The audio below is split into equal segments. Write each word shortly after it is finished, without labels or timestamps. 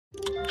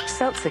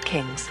Seltzer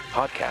Kings.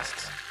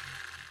 Podcasts.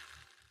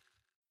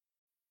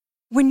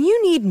 When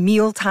you need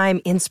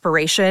mealtime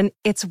inspiration,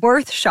 it's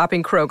worth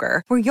shopping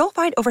Kroger, where you'll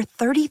find over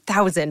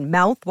 30,000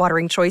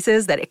 mouth-watering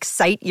choices that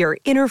excite your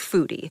inner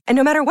foodie. And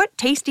no matter what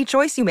tasty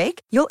choice you make,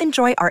 you'll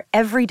enjoy our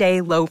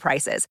everyday low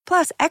prices,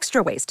 plus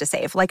extra ways to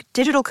save, like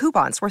digital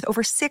coupons worth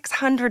over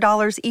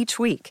 $600 each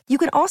week. You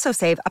can also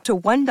save up to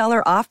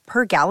 $1 off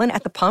per gallon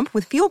at the pump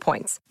with fuel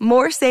points.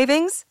 More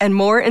savings and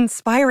more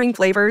inspiring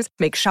flavors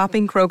make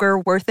shopping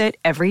Kroger worth it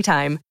every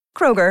time.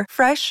 Kroger,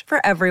 fresh for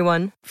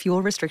everyone.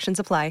 Fuel restrictions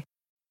apply.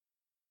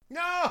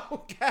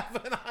 No,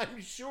 Kevin, I'm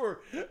sure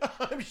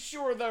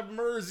the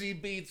Mersey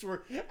beats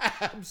were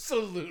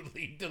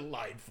absolutely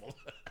delightful.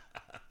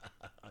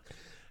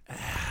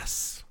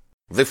 Ass.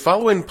 The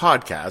following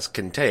podcast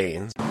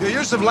contains... Your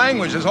use of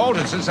language has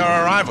altered since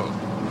our arrival.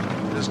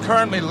 It is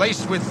currently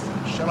laced with,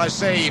 shall I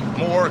say,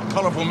 more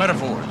colorful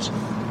metaphors.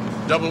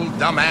 Double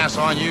dumbass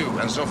on you,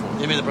 and so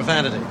forth. You mean the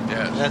profanity?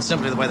 Yes. That's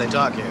simply the way they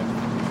talk here.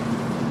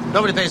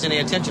 Nobody pays any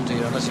attention to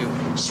you unless you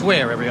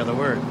swear every other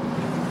word.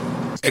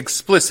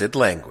 Explicit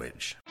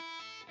language.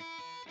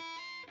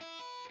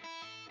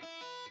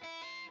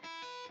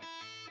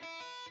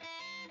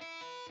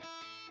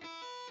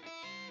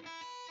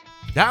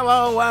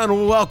 Hello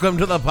and welcome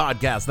to the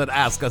podcast that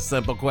asks a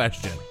simple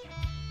question.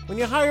 When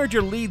you hired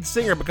your lead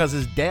singer because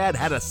his dad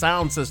had a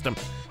sound system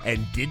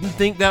and didn't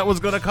think that was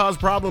going to cause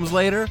problems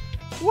later,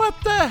 what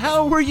the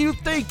hell were you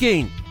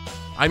thinking?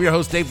 I'm your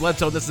host, Dave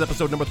Bledsoe, and this is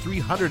episode number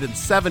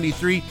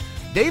 373.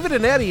 David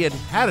and Eddie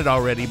had it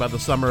already by the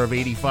summer of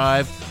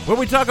 '85, when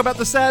we talk about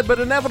the sad but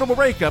inevitable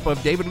breakup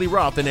of David Lee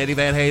Roth and Eddie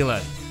Van Halen.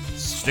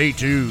 Stay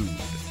tuned.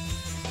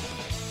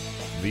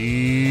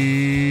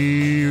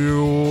 The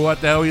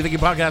What the Hell Are You Thinking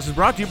podcast is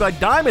brought to you by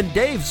Diamond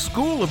Dave's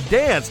School of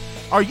Dance.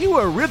 Are you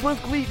a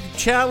rhythmically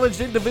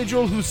challenged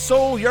individual whose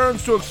soul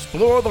yearns to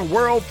explore the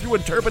world through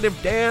interpretive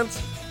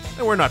dance?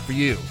 Then we're not for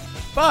you.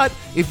 But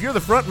if you're the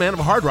frontman of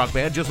a hard rock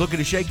band just looking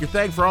to shake your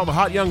thing for all the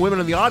hot young women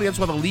in the audience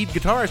while the lead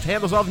guitarist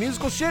handles all the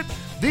musical shit,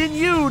 then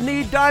you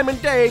need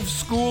Diamond Dave's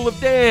School of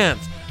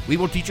Dance. We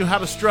will teach you how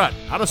to strut,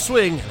 how to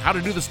swing, and how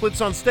to do the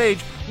splits on stage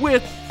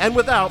with and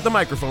without the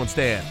microphone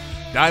stand.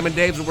 Diamond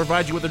Dave's will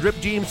provide you with the ripped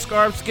jeans,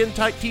 scarves,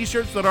 skin-tight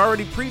t-shirts that are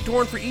already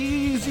pre-torn for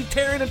easy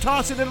tearing and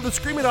tossing into the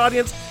screaming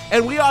audience,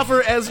 and we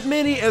offer as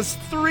many as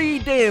 3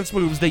 dance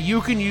moves that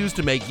you can use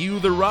to make you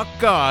the rock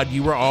god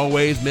you were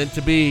always meant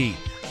to be.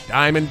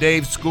 Diamond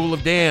Dave's School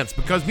of Dance,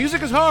 because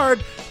music is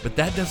hard, but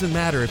that doesn't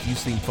matter if you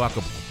seem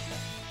fuckable.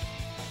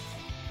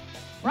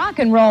 Rock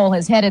and roll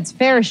has had its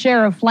fair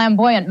share of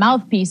flamboyant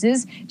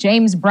mouthpieces.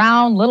 James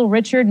Brown, Little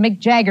Richard, Mick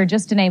Jagger,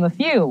 just to name a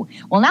few.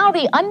 Well, now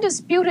the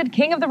undisputed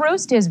king of the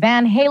roost is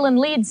Van Halen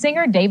lead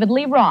singer David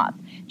Lee Roth.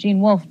 Gene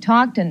Wolfe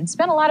talked and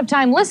spent a lot of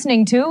time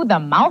listening to The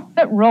Mouth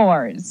That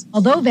Roars.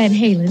 Although Van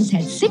Halen's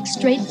had 6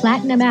 straight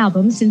platinum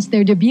albums since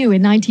their debut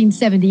in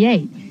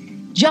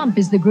 1978, Jump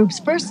is the group's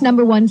first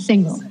 #1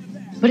 single.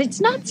 But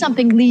it's not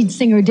something lead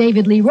singer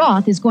David Lee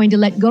Roth is going to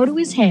let go to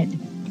his head.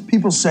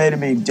 People say to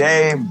me,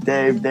 Dave,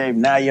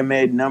 now you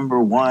made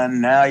 #1.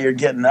 Now you're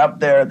getting up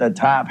there at the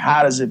top.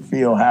 How does it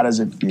feel? How does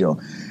it feel?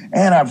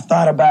 And I've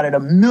thought about it a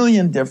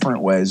million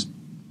different ways.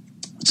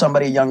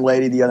 A young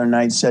lady the other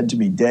night said to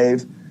me,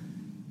 Dave,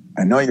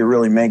 I know you're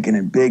really making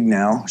it big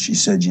now. She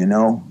said,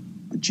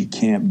 but you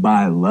can't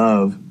buy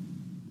love.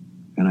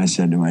 And I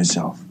said to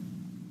myself,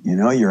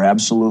 you're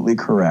absolutely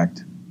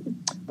correct.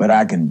 But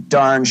I can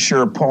darn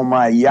sure pull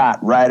my yacht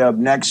right up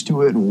next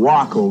to it and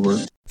walk over.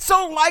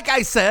 So, like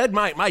I said,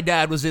 my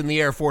dad was in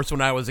the Air Force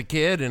when I was a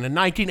kid, and in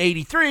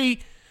 1983,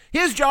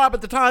 his job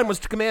at the time was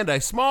to command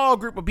a small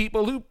group of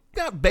people who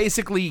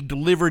basically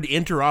delivered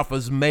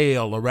inter-office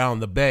mail around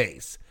the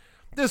base.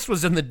 This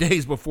was in the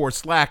days before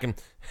Slack, and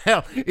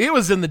hell, it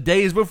was in the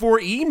days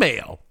before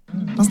email.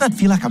 Doesn't that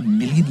feel like a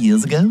million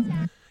years ago?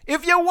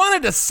 If you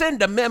wanted to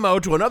send a memo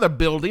to another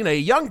building, a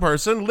young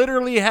person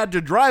literally had to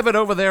drive it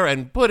over there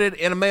and put it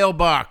in a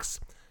mailbox.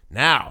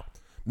 Now,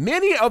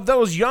 many of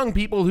those young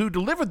people who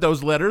delivered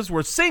those letters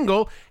were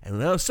single,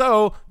 and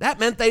so that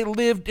meant they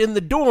lived in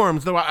the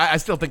dorms, though I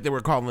still think they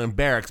were calling them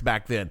barracks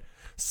back then.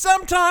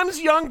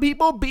 Sometimes young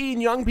people, being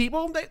young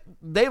people,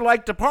 they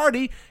like to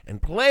party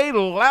and play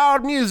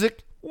loud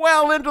music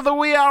well into the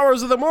wee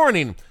hours of the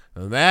morning.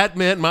 That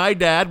meant my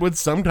dad would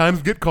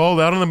sometimes get called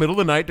out in the middle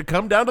of the night to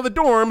come down to the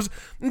dorms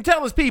and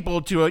tell his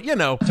people to,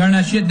 turn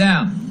that shit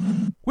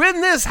down. When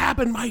this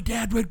happened, my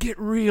dad would get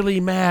really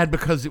mad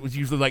because it was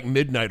usually like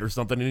midnight or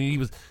something, and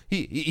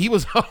he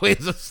was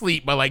always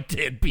asleep by like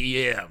 10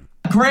 p.m.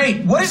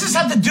 Great. What does this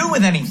have to do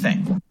with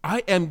anything?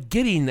 I am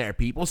getting there,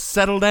 people.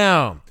 Settle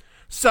down.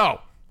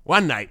 So,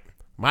 one night,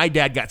 my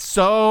dad got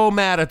so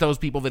mad at those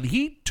people that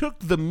he took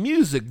the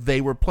music they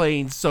were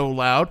playing so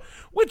loud,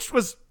 which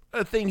was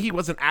a thing he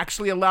wasn't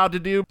actually allowed to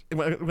do.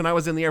 When I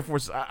was in the Air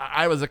Force,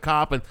 I was a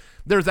cop, and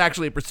there's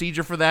actually a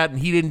procedure for that, and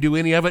he didn't do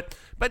any of it.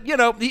 But,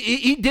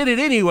 he did it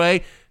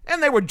anyway,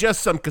 and they were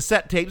just some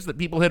cassette tapes that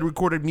people had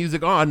recorded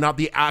music on, not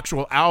the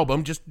actual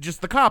album,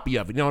 just the copy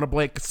of it, on a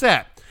blank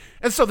cassette.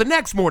 And so the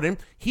next morning,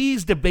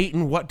 he's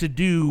debating what to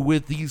do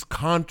with these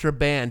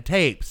contraband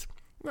tapes.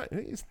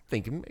 He's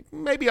thinking,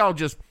 maybe I'll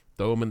just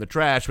throw him in the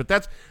trash. But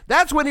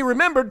that's when he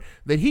remembered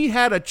that he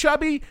had a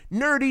chubby,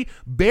 nerdy,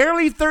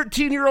 barely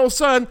 13-year-old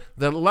son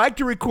that liked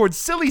to record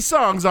silly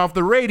songs off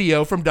the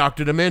radio from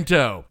Dr.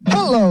 Demento.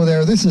 Hello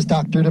there, this is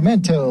Dr.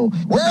 Demento.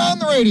 We're on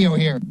the radio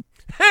here.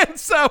 And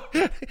so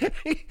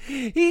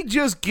he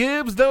just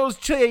gives those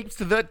tapes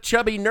to that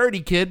chubby,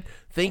 nerdy kid,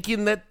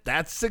 thinking that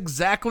that's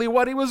exactly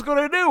what he was going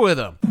to do with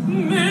them.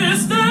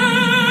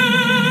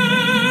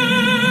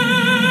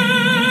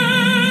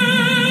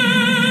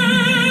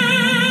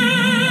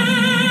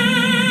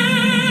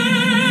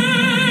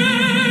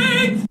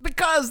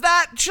 Because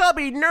that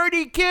chubby,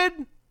 nerdy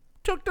kid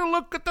took a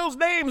look at those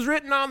names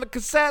written on the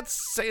cassettes,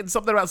 saying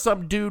something about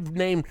some dude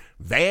named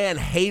Van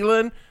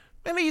Halen,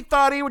 and he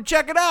thought he would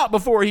check it out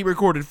before he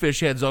recorded Fish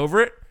Heads over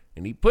it.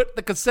 And he put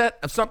the cassette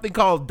of something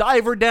called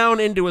Diver down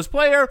into his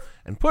player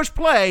and pushed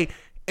play,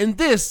 and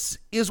this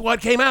is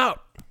what came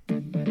out.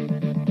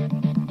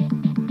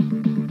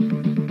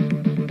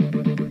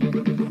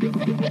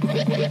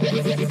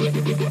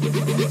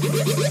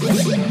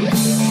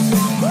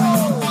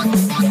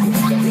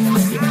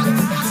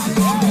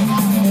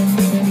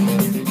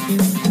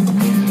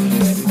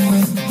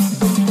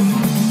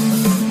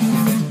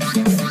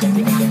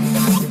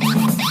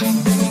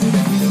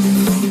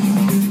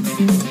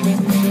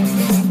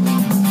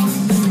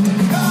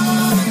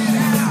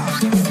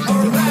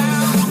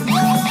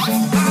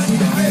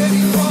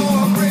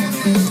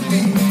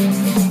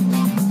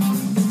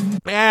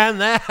 And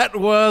that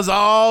was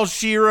all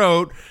she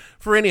wrote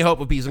for any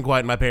hope of peace and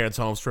quiet in my parents'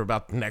 homes for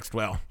about the next,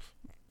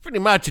 pretty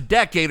much a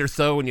decade or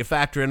so when you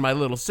factor in my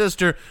little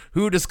sister,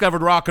 who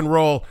discovered rock and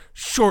roll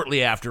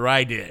shortly after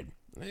I did.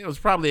 It was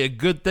probably a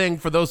good thing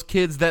for those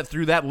kids that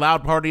threw that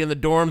loud party in the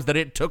dorms that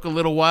it took a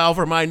little while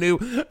for my new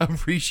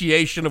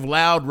appreciation of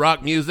loud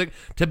rock music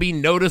to be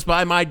noticed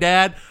by my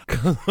dad.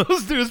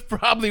 Those dudes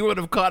probably would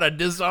have caught a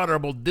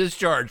dishonorable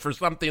discharge for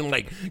something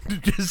like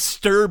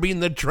disturbing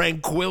the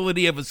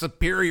tranquility of a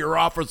superior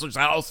officer's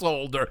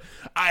household, or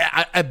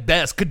at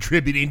best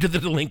contributing to the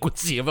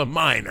delinquency of a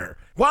minor.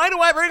 Why do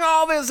I bring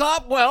all this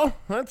up? Well,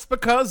 that's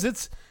because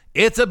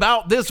it's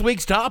about this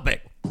week's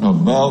topic.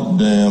 About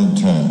damn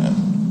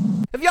time.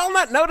 Have y'all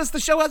not noticed the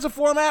show has a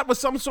format with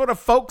some sort of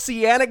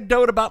folksy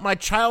anecdote about my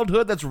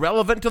childhood that's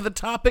relevant to the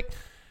topic?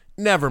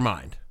 Never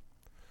mind.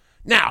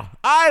 Now,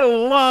 I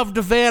loved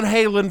Van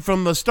Halen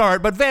from the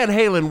start, but Van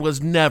Halen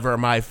was never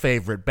my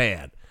favorite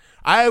band.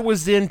 I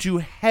was into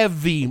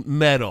heavy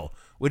metal,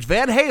 which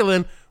Van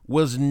Halen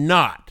was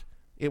not.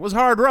 It was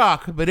hard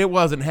rock, but it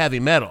wasn't heavy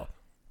metal.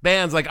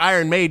 Bands like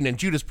Iron Maiden and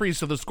Judas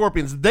Priest or the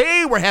Scorpions,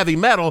 they were heavy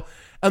metal,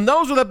 and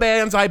those were the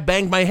bands I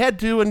banged my head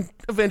to and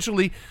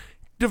eventually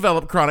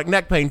developed chronic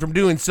neck pain from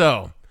doing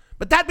so.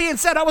 But that being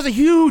said, I was a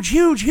huge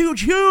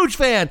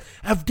fan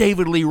of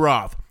David Lee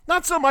Roth.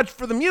 Not so much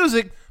for the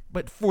music,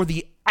 but for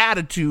the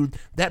attitude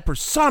that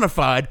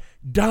personified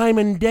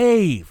Diamond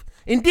Dave.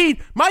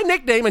 Indeed, my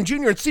nickname in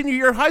junior and senior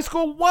year of high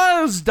school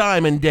was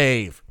Diamond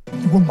Dave.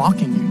 You were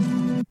mocking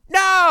you.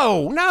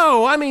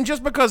 No, I mean,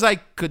 just because I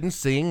couldn't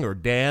sing or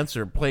dance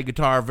or play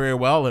guitar very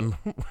well and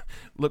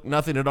look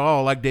nothing at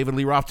all like David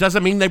Lee Roth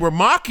doesn't mean they were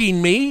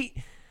mocking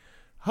me.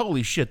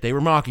 Holy shit, they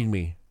were mocking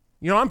me.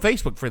 You know, I'm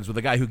Facebook friends with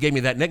the guy who gave me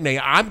that nickname.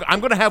 I'm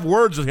going to have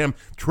words with him.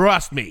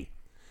 Trust me.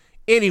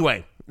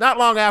 Anyway, not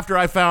long after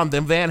I found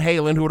them, Van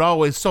Halen, who had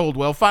always sold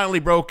well, finally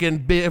broke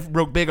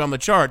big on the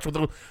charts with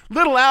a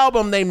little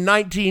album named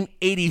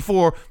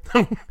 1984.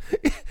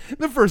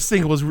 The first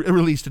single was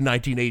released in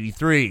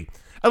 1983.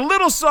 A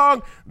little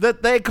song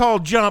that they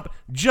called Jumped.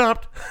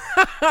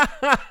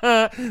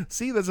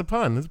 See, there's a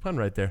pun. There's a pun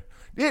right there.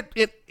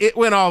 It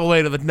went all the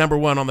way to the number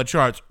one on the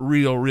charts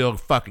real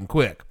fucking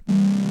quick.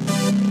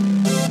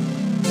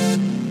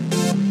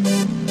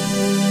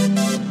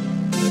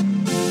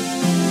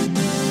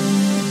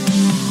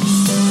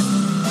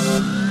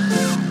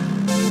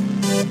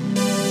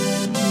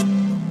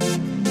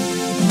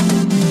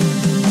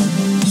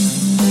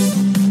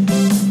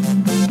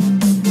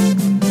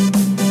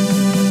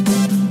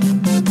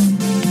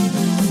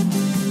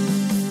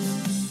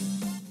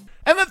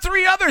 And the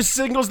three other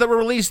singles that were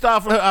released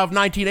off of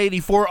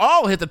 1984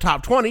 all hit the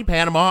top 20,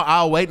 Panama,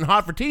 I'll Wait, and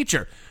Hot for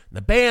Teacher.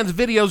 The band's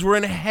videos were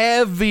in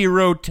heavy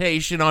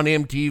rotation on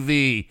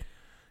MTV.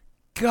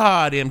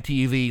 God,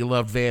 MTV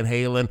loved Van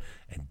Halen,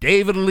 and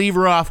David Lee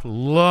Roth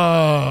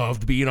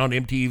loved being on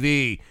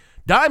MTV.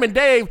 Diamond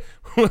Dave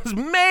was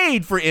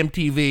made for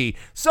MTV,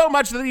 so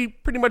much that he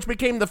pretty much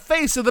became the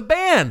face of the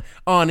band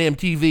on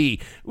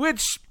MTV,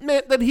 which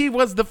meant that he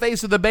was the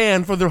face of the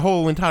band for the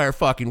whole entire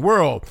fucking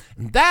world.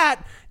 And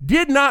that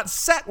did not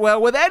set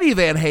well with Eddie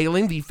Van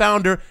Halen, the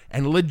founder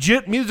and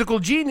legit musical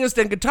genius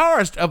and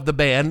guitarist of the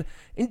band.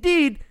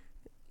 Indeed,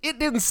 it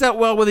didn't set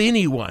well with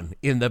anyone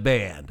in the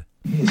band.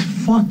 This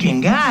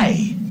fucking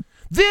guy.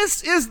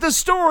 This is the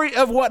story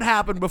of what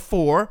happened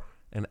before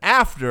and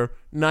after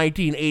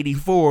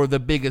 1984, the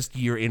biggest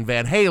year in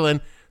Van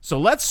Halen. So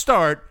let's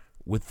start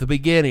with the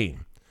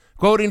beginning.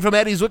 Quoting from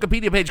Eddie's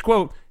Wikipedia page,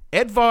 quote,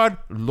 Edvard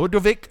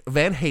Ludovic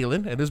Van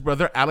Halen and his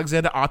brother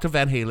Alexander Otto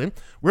Van Halen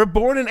were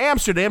born in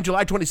Amsterdam,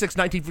 July 26,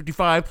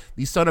 1955,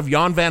 the son of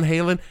Jan Van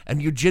Halen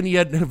and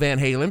Eugenia Van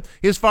Halen.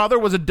 His father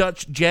was a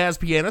Dutch jazz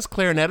pianist,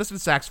 clarinetist, and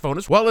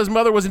saxophonist, while his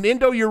mother was an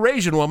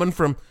Indo-Eurasian woman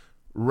from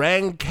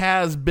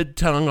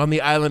Rangkasbitung on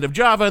the island of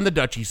Java in the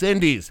Dutch East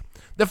Indies.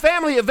 The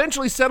family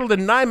eventually settled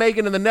in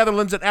Nijmegen in the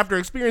Netherlands, and after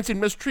experiencing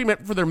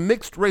mistreatment for their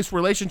mixed-race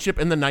relationship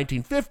in the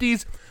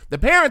 1950s, the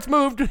parents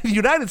moved to the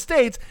United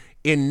States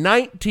in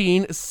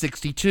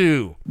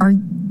 1962. Are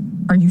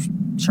you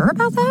sure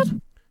about that?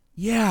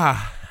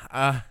 Yeah,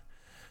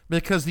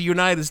 because the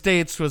United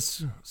States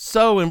was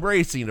so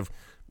embracing of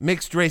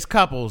mixed-race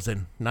couples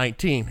in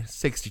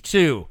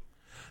 1962.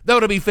 Though,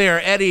 to be fair,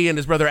 Eddie and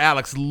his brother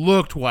Alex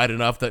looked white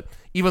enough that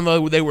even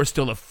though they were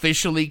still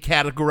officially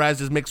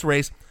categorized as mixed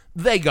race,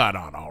 they got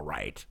on all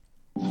right.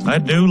 I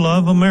do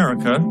love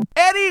America.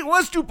 Eddie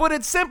was, to put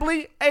it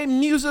simply, a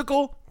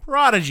musical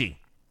prodigy.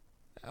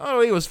 Oh,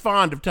 he was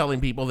fond of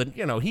telling people that,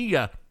 he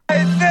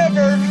I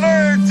never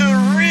learned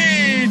to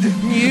read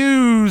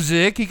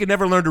music. He could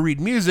never learn to read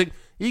music.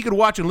 He could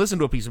watch and listen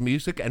to a piece of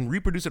music and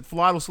reproduce it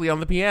flawlessly on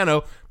the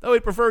piano, though he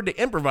preferred to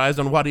improvise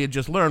on what he had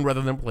just learned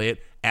rather than play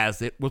it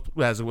as it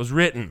was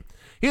written.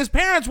 His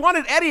parents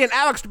wanted Eddie and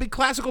Alex to be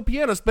classical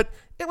pianists, but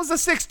it was the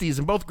 60s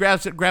and both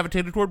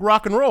gravitated toward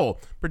rock and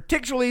roll,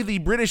 particularly the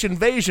British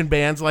invasion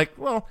bands like,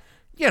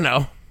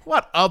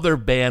 what other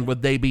band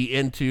would they be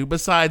into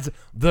besides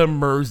the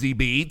Mersey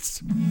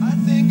Beats? I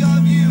think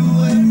of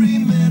you every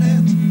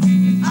minute.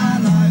 I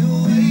lie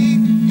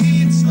awake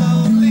each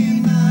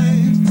lonely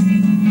night.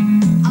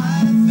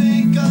 I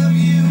think of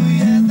you,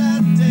 yeah,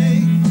 that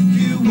day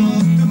you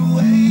walked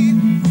away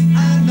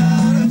and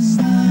out of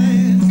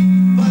sight.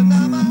 But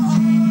now my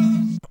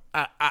arms...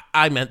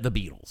 I meant the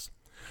Beatles.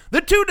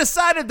 The two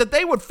decided that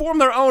they would form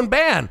their own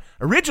band.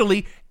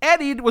 Originally,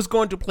 Eddie was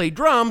going to play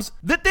drums,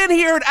 that then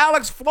he heard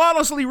Alex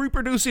flawlessly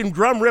reproducing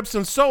drum rips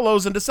and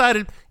solos and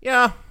decided,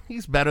 yeah,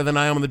 he's better than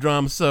I am on the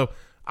drums, so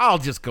I'll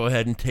just go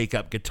ahead and take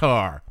up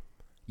guitar.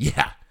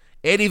 Yeah,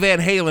 Eddie Van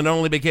Halen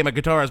only became a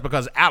guitarist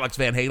because Alex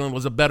Van Halen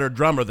was a better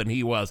drummer than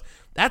he was.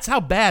 That's how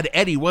bad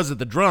Eddie was at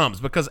the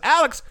drums, because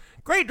Alex,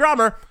 great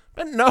drummer,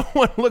 but no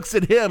one looks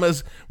at him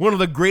as one of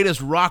the greatest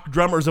rock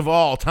drummers of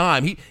all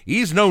time.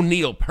 He's no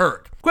Neil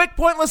Peart. Quick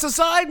pointless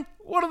aside,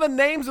 one of the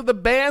names of the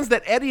bands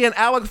that Eddie and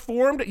Alex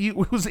formed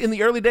was in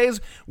the early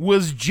days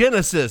was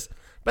Genesis.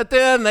 But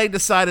then they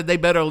decided they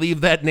better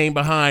leave that name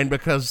behind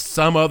because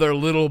some other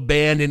little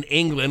band in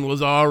England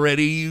was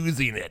already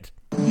using it.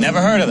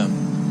 Never heard of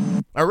them.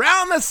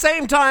 Around the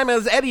same time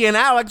as Eddie and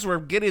Alex were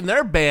getting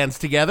their bands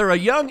together, a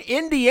young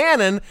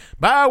Indianan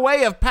by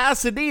way of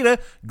Pasadena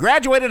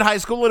graduated high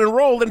school and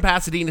enrolled in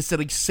Pasadena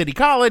City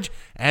College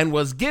and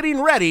was getting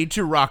ready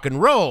to rock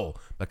and roll,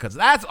 because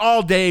that's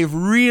all Dave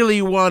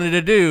really wanted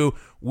to do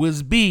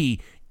was be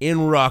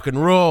in rock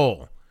and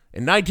roll.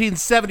 In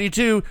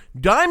 1972,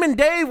 Diamond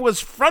Dave was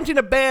fronting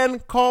a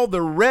band called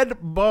the Red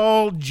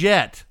Ball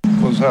Jet.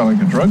 Was that like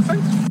a drug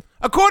thing?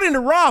 According to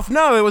Roth,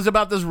 no, it was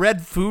about this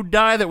red food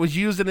dye that was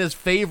used in his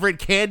favorite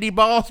candy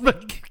balls,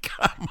 but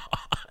come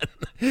on.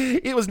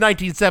 It was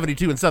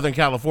 1972 in Southern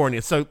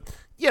California, so,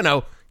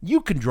 you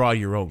can draw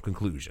your own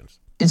conclusions.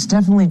 It's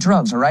definitely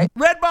drugs, all right?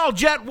 Red Ball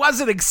Jet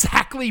wasn't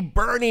exactly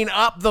burning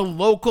up the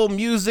local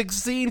music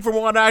scene from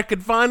what I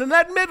could find, and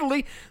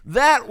admittedly,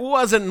 that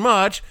wasn't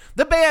much.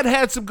 The band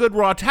had some good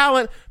raw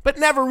talent, but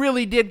never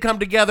really did come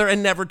together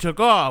and never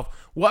took off.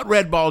 What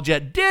Red Ball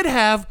Jet did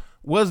have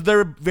was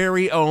their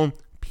very own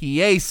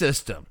PA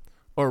system,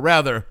 or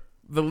rather,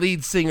 the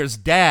lead singer's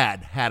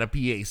dad had a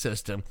PA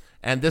system,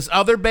 and this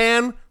other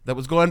band that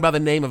was going by the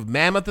name of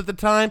Mammoth at the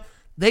time,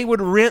 they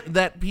would rent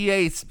that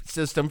PA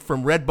system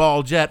from Red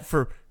Ball Jet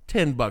for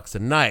 $10 a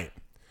night.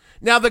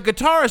 Now, the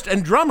guitarist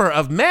and drummer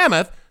of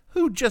Mammoth,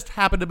 who just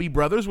happened to be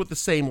brothers with the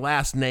same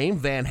last name,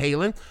 Van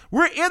Halen,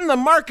 were in the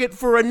market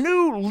for a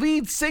new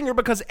lead singer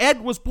because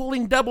Ed was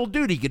pulling double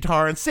duty,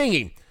 guitar and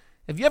singing.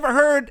 Have you ever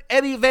heard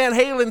Eddie Van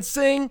Halen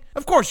sing?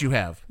 Of course you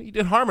have. He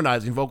did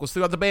harmonizing vocals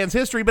throughout the band's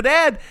history, but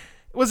Ed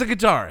was a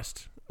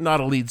guitarist,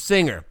 not a lead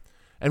singer.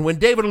 And when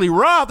David Lee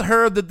Roth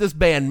heard that this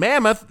band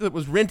Mammoth that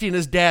was renting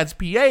his dad's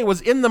PA was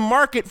in the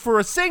market for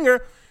a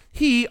singer,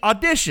 he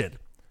auditioned.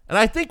 And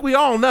I think we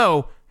all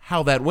know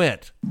how that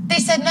went. They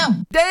said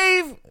no.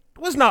 Dave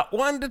was not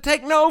one to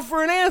take no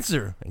for an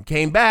answer and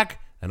came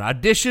back and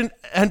auditioned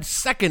a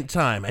second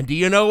time. And do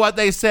you know what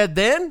they said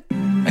then?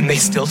 And they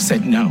still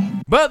said no.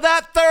 But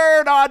that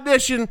third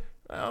audition,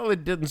 well,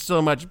 it didn't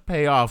so much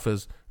pay off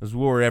as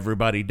wore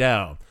everybody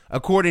down.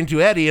 According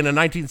to Eddie in a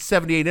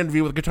 1978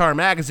 interview with Guitar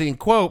Magazine,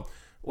 quote,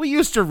 "We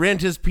used to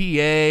rent his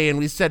PA and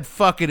we said,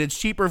 fuck it, it's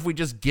cheaper if we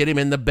just get him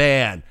in the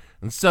band.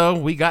 And so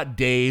we got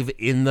Dave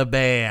in the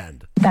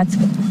band." That's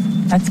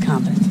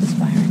confidence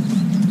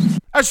inspiring.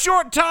 A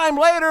short time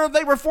later,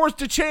 they were forced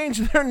to change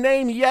their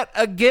name yet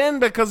again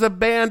because a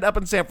band up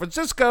in San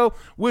Francisco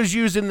was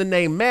using the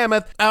name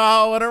Mammoth.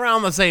 Oh, and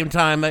around the same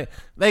time,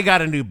 they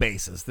got a new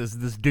bassist.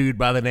 This dude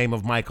by the name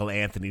of Michael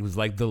Anthony was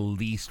like the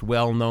least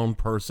well-known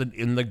person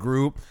in the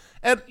group.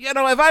 And, you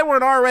know, if I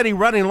weren't already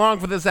running long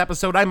for this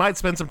episode, I might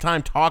spend some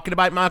time talking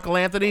about Michael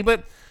Anthony,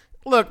 but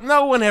look,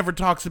 no one ever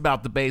talks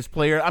about the bass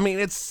player. I mean,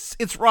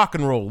 it's rock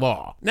and roll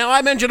law. Now,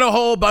 I mentioned a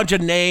whole bunch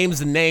of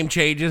names and name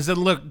changes, and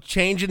look,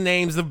 changing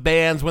names of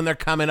bands when they're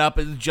coming up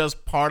is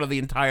just part of the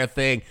entire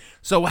thing.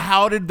 So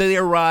how did they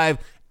arrive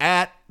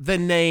at the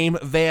name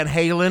Van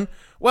Halen?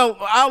 Well,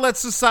 I'll let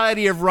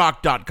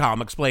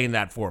SocietyOfRock.com explain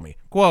that for me.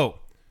 Quote,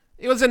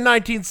 it was in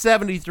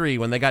 1973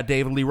 when they got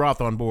David Lee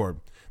Roth on board.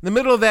 In the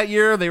middle of that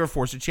year, they were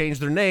forced to change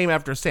their name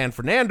after a San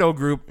Fernando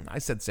group, I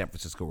said San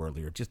Francisco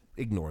earlier, just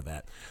ignore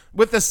that,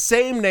 with the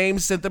same name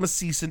sent them a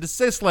cease and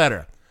desist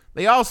letter.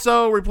 They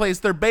also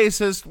replaced their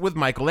bassist with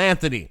Michael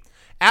Anthony.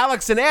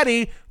 Alex and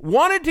Eddie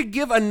wanted to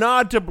give a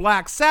nod to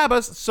Black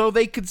Sabbath, so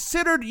they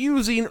considered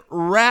using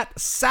Rat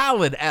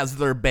Salad as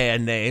their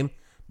band name,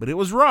 but it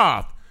was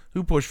Roth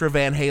who pushed for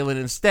Van Halen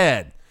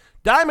instead.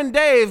 Diamond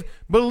Dave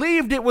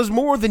believed it was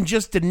more than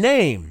just a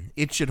name.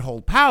 It should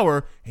hold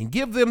power and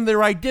give them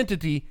their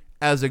identity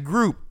as a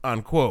group,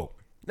 unquote.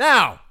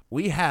 Now,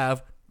 we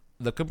have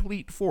the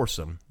complete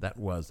foursome that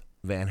was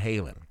Van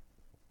Halen.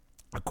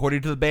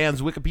 According to the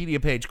band's Wikipedia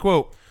page,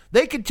 quote,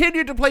 they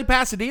continued to play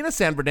Pasadena,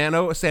 San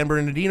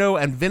Bernardino,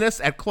 and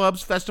Venice at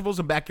clubs, festivals,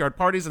 and backyard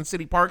parties in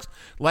city parks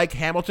like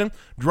Hamilton,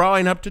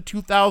 drawing up to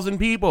 2,000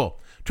 people.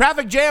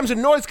 Traffic jams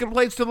and noise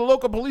complaints to the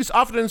local police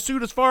often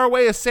ensued as far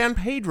away as San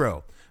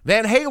Pedro.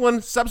 Van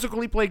Halen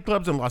subsequently played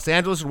clubs in Los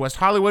Angeles and West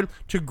Hollywood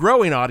to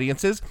growing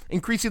audiences,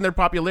 increasing their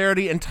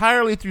popularity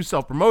entirely through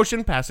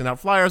self-promotion, passing out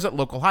flyers at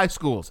local high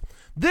schools.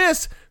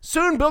 This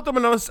soon built them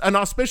an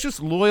auspicious,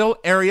 loyal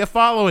area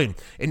following.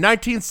 In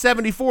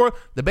 1974,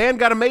 the band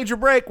got a major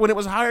break when it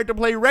was hired to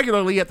play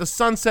regularly at the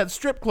Sunset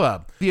Strip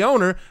Club. The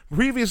owner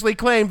previously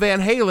claimed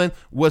Van Halen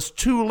was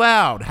too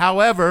loud.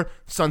 However,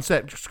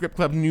 Sunset Strip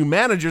Club new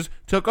managers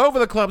took over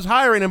the club's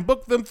hiring and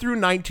booked them through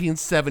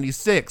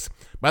 1976.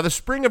 By the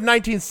spring of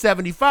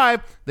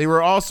 1975, they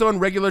were also in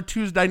regular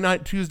Tuesday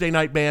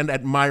night band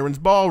at Myron's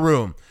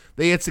Ballroom.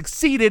 They had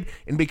succeeded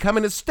in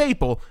becoming a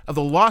staple of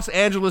the Los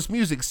Angeles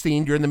music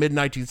scene during the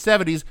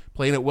mid-1970s,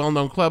 playing at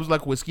well-known clubs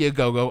like Whiskey A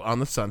Go-Go on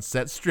the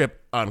Sunset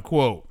Strip,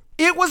 unquote.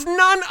 It was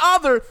none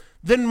other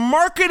than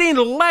marketing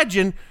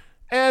legend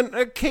and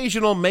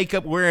occasional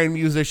makeup-wearing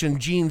musician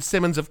Gene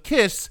Simmons of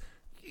Kiss.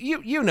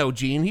 You know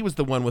Gene, he was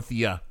the one with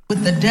the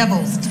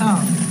devil's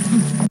tongue.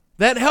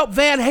 That helped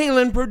Van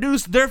Halen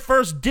produce their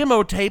first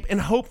demo tape in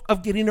hope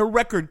of getting a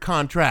record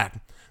contract.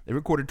 They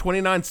recorded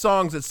 29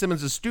 songs at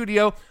Simmons'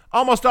 studio,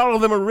 almost all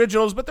of them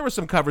originals, but there were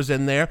some covers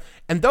in there,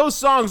 and those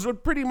songs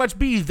would pretty much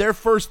be their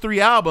first 3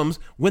 albums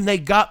when they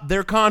got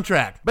their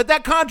contract. But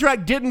that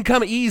contract didn't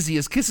come easy,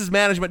 as Kiss's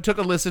management took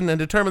a listen and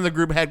determined the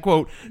group had,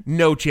 quote,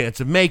 no chance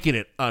of making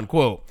it,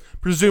 unquote.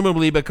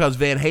 Presumably because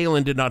Van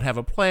Halen did not have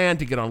a plan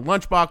to get on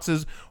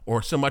lunchboxes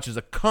or so much as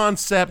a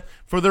concept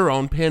for their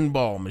own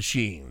pinball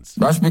machines.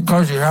 That's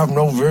because you have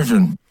no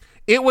vision.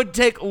 It would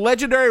take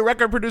legendary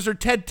record producer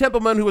Ted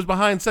Templeman, who was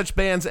behind such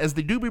bands as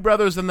the Doobie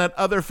Brothers and that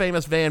other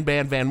famous Van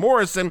band Van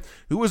Morrison,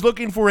 who was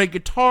looking for a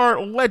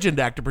guitar legend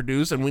act to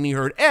produce, and when he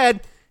heard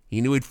Ed, he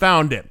knew he'd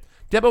found it.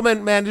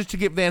 Templeman managed to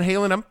get Van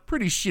Halen a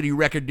pretty shitty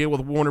record deal with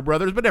Warner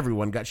Brothers, but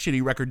everyone got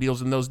shitty record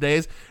deals in those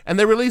days, and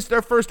they released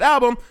their first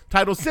album,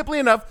 titled simply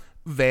enough,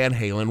 Van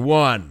Halen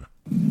 1.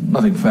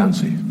 Nothing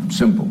fancy.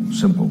 Simple.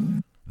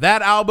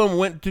 That album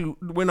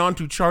went on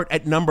to chart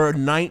at number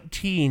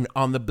 19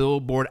 on the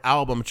Billboard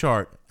album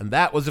chart, and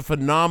that was a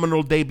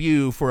phenomenal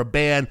debut for a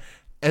band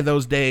in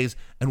those days,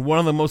 and one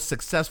of the most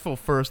successful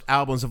first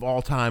albums of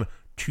all time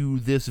to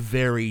this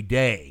very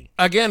day.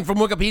 Again, from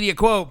Wikipedia,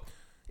 quote,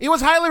 it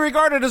was highly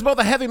regarded as both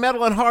a heavy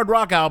metal and hard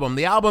rock album.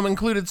 The album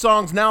included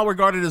songs now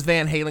regarded as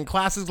Van Halen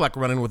classics like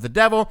Runnin' with the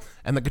Devil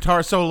and the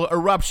guitar solo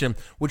Eruption,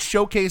 which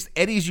showcased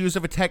Eddie's use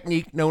of a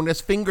technique known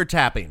as finger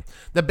tapping.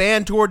 The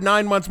band toured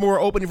 9 months more,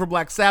 opening for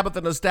Black Sabbath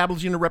and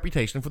establishing a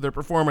reputation for their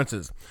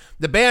performances.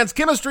 The band's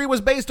chemistry was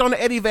based on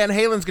Eddie Van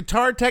Halen's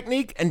guitar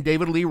technique and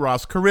David Lee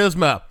Roth's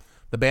charisma.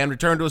 The band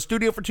returned to a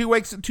studio for 2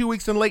 weeks in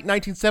late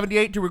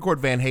 1978 to record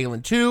Van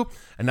Halen 2, a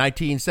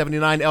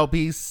 1979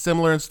 LP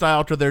similar in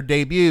style to their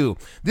debut.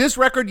 This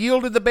record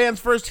yielded the band's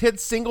first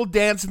hit single,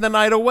 Dancing the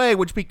Night Away,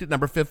 which peaked at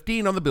number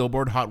 15 on the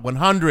Billboard Hot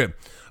 100.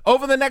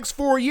 Over the next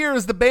 4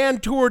 years, the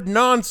band toured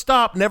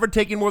non-stop, never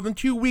taking more than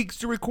 2 weeks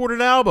to record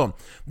an album.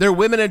 Their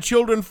Women and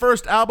Children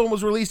first album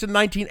was released in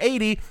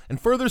 1980 and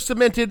further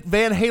cemented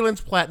Van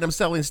Halen's platinum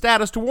selling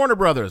status to Warner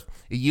Brothers.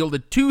 It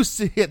yielded 2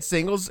 hit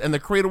singles, and The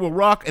Cradle Will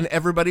Rock and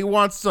Everybody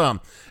Wants Some.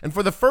 And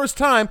for the first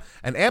time,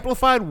 an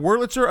amplified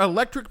Wurlitzer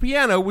electric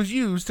piano was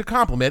used to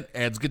complement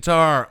Ed's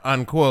guitar,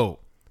 unquote.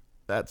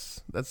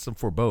 That's some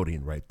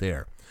foreboding right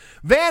there.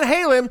 Van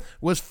Halen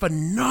was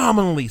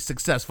phenomenally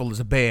successful as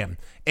a band.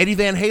 Eddie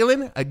Van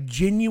Halen, a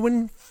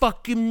genuine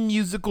fucking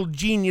musical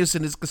genius,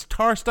 and his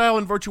guitar style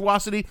and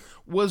virtuosity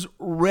was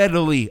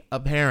readily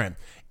apparent.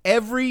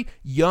 Every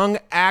young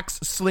axe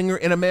slinger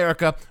in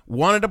America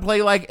wanted to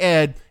play like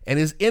Ed, and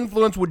his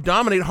influence would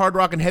dominate hard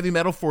rock and heavy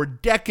metal for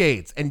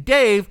decades. And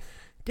Dave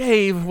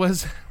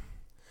was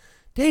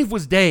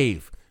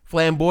Dave.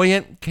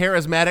 Flamboyant,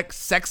 charismatic,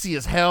 sexy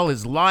as hell,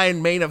 his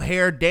lion mane of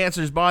hair,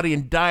 dancer's body,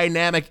 and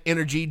dynamic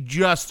energy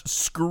just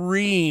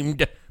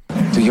screamed,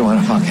 Do you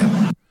want to fuck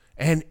him?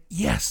 And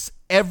yes,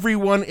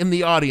 everyone in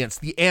the audience,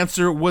 the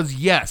answer was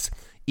yes.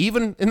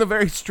 Even in the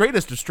very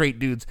straightest of straight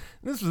dudes.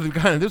 This was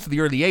the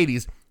early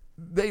 80s.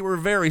 They were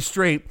very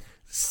straight.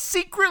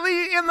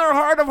 Secretly, in their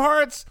heart of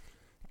hearts,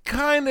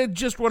 kind of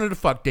just wanted to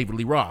fuck David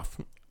Lee Roth.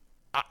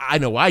 I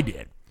know I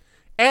did.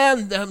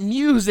 And the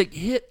music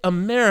hit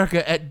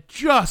America at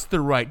just the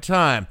right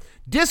time.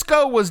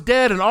 Disco was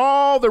dead, and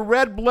all the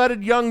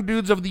red-blooded young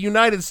dudes of the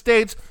United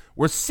States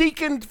were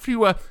seeking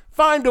to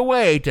find a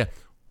way to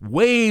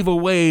wave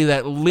away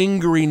that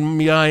lingering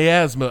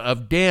miasma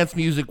of dance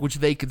music, which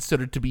they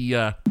considered to be,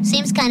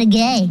 Seems kind of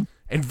gay.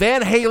 And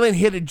Van Halen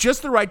hit at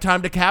just the right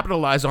time to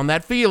capitalize on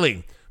that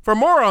feeling. For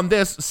more on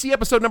this, see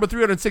episode number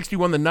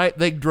 361, The Night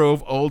They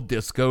Drove Old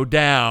Disco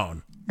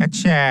Down.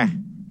 That's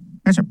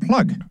a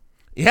plug.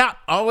 Yeah,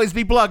 always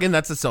be plugging.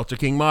 That's the Seltzer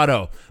King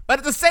motto. But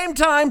at the same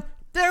time,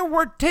 there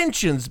were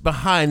tensions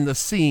behind the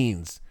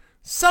scenes.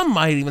 Some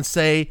might even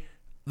say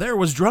there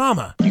was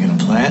drama. You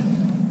gonna play it?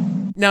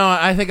 No,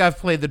 I think I've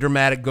played the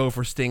dramatic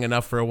Gopher Sting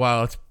enough for a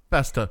while. It's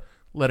best to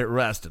let it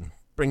rest and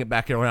bring it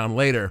back around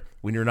later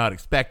when you're not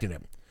expecting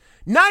it.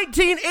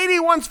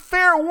 1981's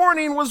Fair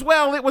Warning was,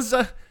 well, it was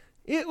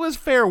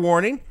fair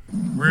warning.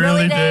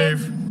 Really,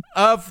 Dave?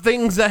 Of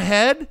things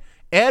ahead.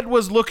 Ed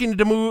was looking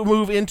to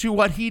move into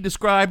what he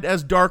described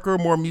as darker,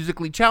 more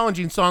musically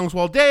challenging songs,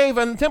 while Dave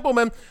and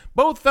Templeman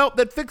both felt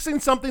that fixing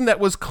something that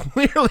was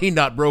clearly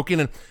not broken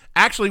and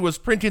actually was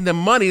printing them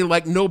money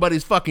like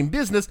nobody's fucking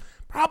business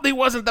probably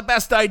wasn't the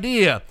best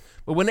idea.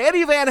 But when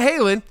Eddie Van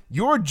Halen,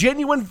 your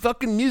genuine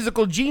fucking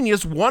musical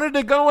genius, wanted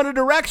to go in a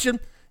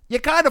direction, you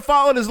kind of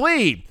followed his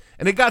lead.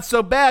 And it got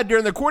so bad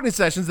during the recording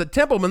sessions that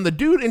Templeman, the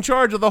dude in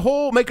charge of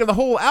making the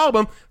whole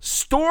album,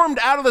 stormed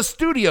out of the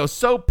studio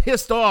so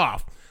pissed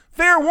off.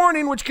 Fair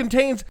Warning, which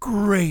contains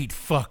great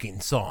fucking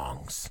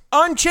songs.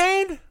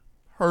 Unchained,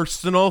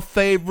 personal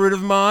favorite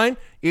of mine.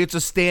 It's a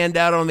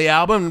standout on the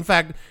album. In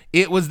fact,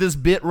 it was this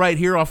bit right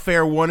here off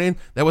Fair Warning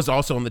that was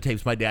also on the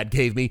tapes my dad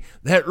gave me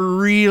that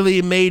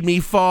really made me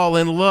fall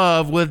in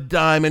love with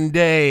Diamond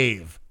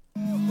Dave.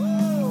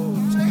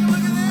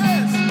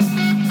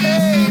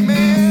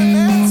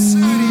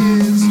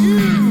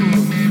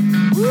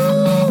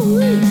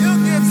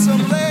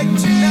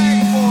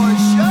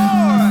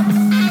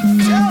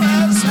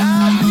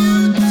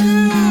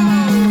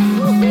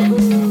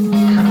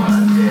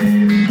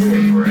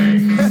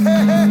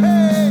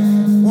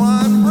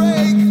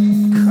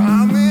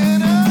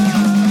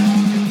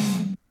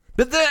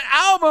 But the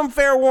album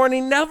Fair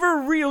Warning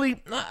never really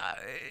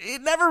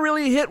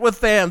hit with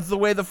fans the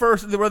way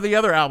the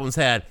other albums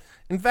had.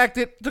 In fact,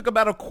 it took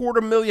about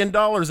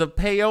 $250,000 of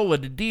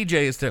payola to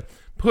DJs to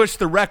push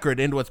the record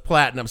into its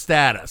platinum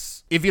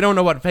status. If you don't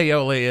know what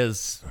payola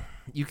is,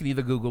 you can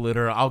either Google it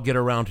or I'll get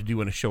around to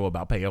doing a show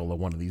about payola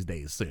one of these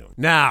days soon.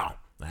 Now,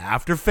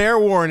 after Fair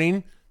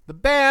Warning, the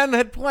band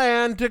had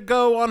planned to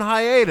go on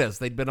hiatus.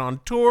 They'd been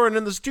on tour and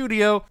in the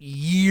studio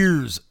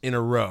years in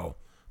a row.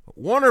 But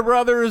Warner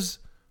Brothers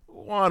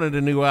wanted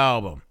a new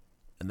album,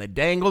 and they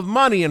dangled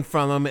money in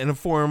front of them in the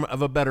form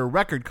of a better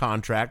record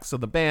contract, so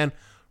the band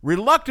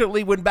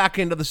reluctantly went back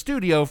into the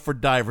studio for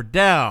Diver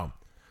Down.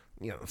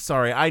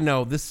 Sorry, I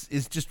know, this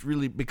is just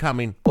really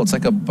becoming... Well, it's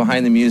like a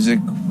behind the music...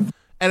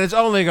 And it's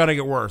only going to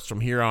get worse from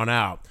here on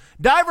out.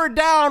 Diver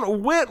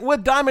Down went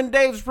with Diamond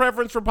Dave's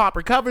preference for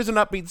pop covers and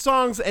upbeat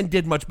songs and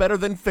did much better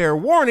than Fair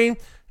Warning,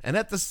 and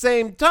at the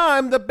same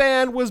time, the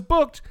band was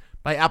booked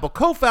by Apple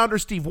co-founder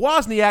Steve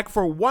Wozniak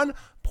for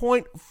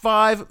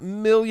 $1.5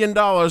 million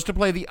to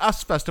play the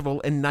US Festival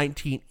in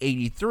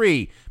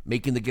 1983,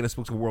 making the Guinness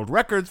Book of World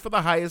Records for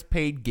the highest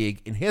paid gig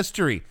in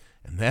history.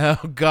 And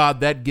oh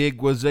God, that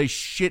gig was a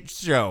shit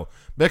show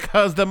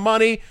because the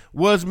money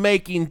was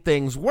making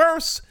things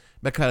worse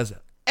because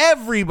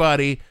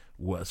everybody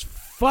was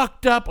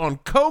fucked up on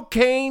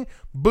cocaine,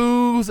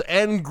 booze,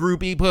 and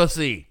groupie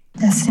pussy.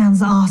 That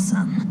sounds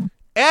awesome.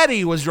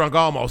 Eddie was drunk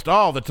almost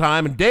all the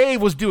time, and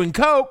Dave was doing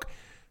coke.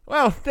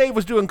 Well, Dave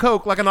was doing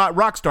coke like a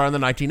rock star in the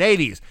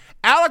 1980s.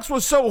 Alex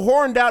was so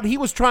horned out, he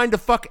was trying to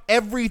fuck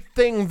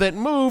everything that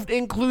moved,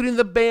 including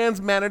the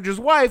band's manager's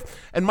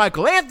wife. And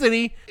Michael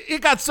Anthony,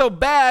 it got so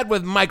bad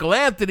with Michael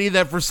Anthony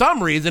that for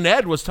some reason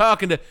Ed was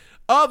talking to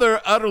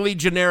other utterly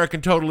generic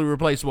and totally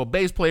replaceable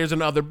bass players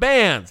in other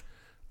bands.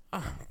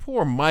 Oh,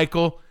 poor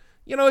Michael.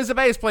 As a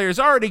bass player, he's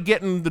already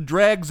getting the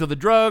dregs of the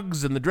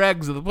drugs and the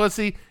dregs of the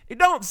pussy. It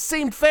don't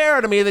seem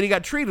fair to me that he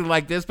got treated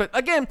like this, but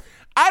again,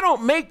 I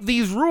don't make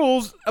these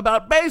rules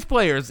about bass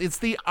players. It's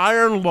the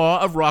iron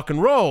law of rock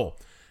and roll.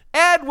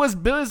 Ed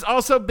was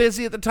also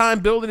busy at the time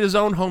building his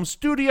own home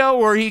studio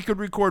where he could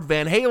record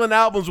Van Halen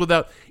albums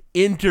without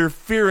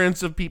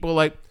interference of people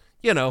like,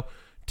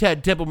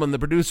 Ted Tippelman, the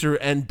producer,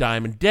 and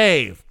Diamond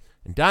Dave.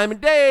 And Diamond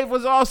Dave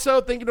was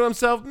also thinking to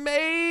himself,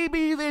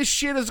 maybe this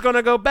shit is going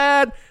to go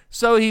bad,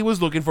 so he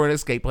was looking for an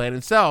escape plan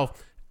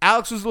himself.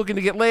 Alex was looking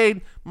to get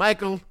laid.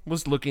 Michael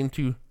was looking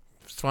to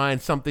find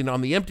something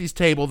on the empties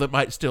table that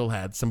might still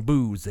have some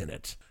booze in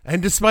it.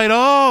 And despite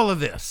all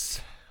of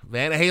this,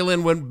 Van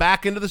Halen went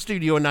back into the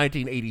studio in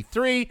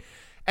 1983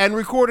 and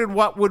recorded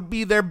what would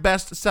be their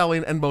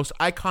best-selling and most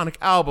iconic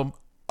album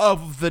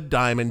of the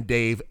Diamond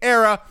Dave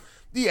era,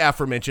 the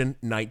aforementioned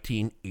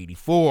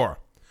 1984.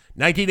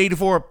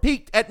 1984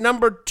 peaked at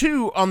number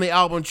 2 on the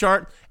album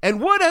chart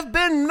and would have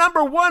been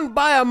number 1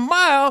 by a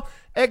mile,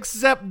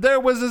 except there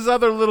was this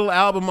other little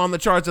album on the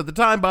charts at the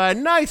time by a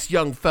nice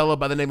young fellow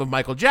by the name of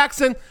Michael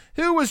Jackson,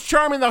 who was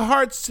charming the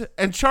hearts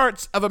and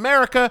charts of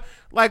America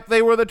like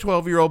they were the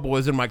 12-year-old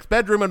boys in Mike's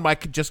bedroom, and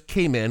Mike just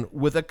came in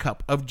with a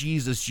cup of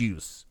Jesus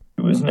juice.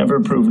 It was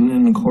never proven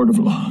in a court of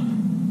law.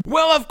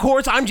 Well, of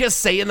course, I'm just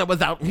saying that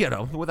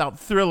without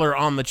Thriller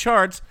on the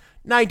charts,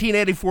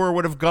 1984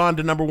 would have gone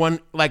to number 1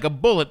 like a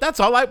bullet. That's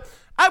all. I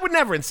would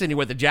never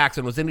insinuate that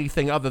Jackson was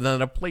anything other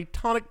than a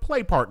platonic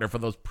play partner for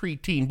those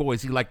preteen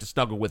boys he liked to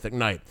snuggle with at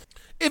night.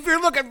 If you're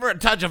looking for a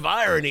touch of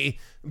irony,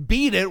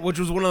 Beat It, which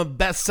was one of the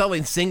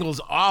best-selling singles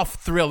off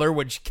Thriller,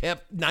 which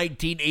kept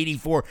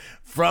 1984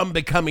 from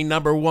becoming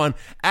number 1,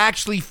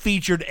 actually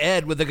featured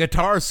Ed with a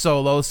guitar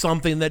solo,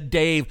 something that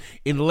Dave,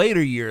 in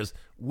later years,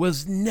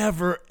 was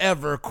never,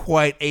 ever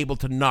quite able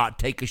to not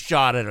take a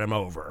shot at him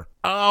over.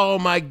 Oh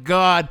my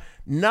God,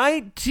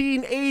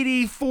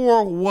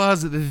 1984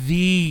 was the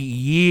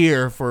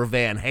year for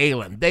Van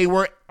Halen. They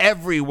were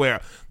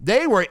everywhere.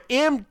 They were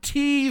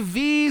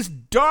MTV's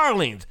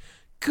darlings.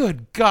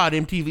 Good God,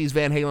 MTV's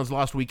Van Halen's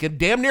Lost Weekend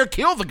damn near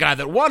killed the guy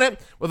that won it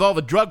with all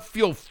the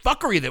drug-fueled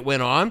fuckery that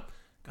went on.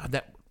 God,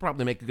 that would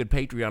probably make a good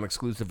Patreon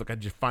exclusive if I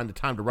could just find the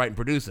time to write and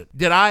produce it.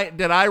 Did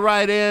I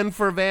write in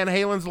for Van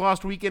Halen's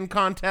Lost Weekend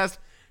contest?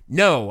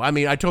 No, I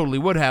mean, I totally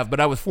would have, but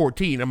I was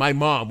 14 and my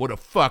mom would have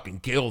fucking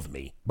killed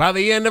me. By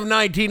the end of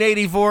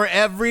 1984,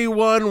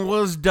 everyone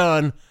was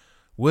done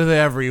with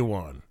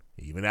everyone.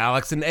 Even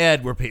Alex and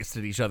Ed were pissed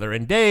at each other,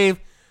 and Dave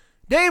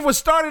was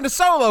starting a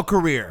solo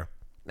career.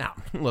 Now,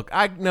 look,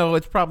 I know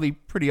it's probably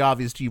pretty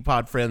obvious to you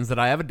pod friends that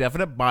I have a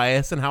definite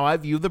bias in how I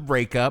view the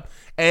breakup,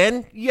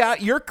 and yeah,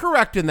 you're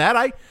correct in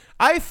that.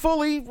 I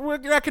fully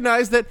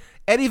recognize that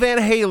Eddie Van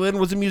Halen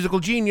was a musical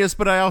genius,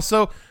 but I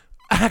also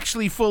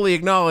actually fully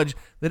acknowledge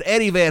that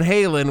Eddie Van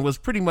Halen was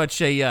pretty much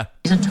he's a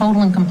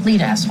total and complete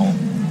asshole.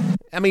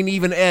 I mean,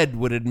 even Ed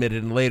would admit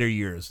it in later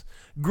years.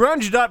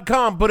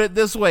 Grunge.com put it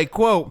this way,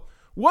 quote,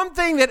 "One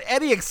thing that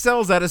Eddie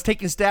excels at is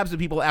taking stabs at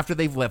people after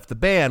they've left the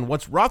band.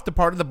 Once Roth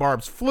departed, the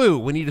barbs flew.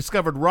 When he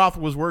discovered Roth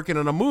was working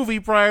on a movie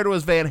prior to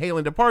his Van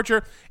Halen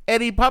departure,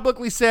 Eddie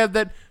publicly said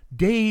that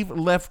Dave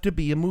left to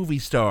be a movie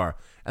star,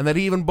 and that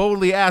he even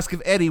boldly asked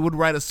if Eddie would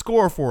write a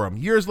score for him.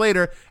 Years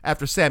later,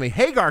 after Sammy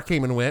Hagar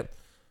came and went,"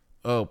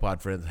 oh,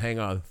 pod friends, hang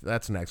on,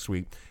 that's next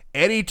week,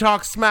 "Eddie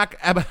talked smack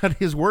about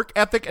his work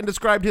ethic and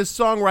described his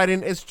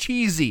songwriting as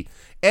cheesy.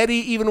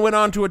 Eddie even went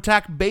on to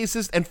attack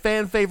bassist and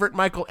fan favorite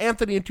Michael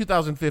Anthony in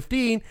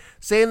 2015,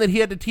 saying that he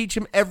had to teach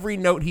him every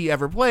note he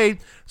ever played,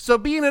 so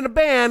being in a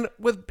band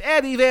with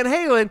Eddie Van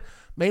Halen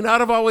may not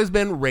have always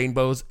been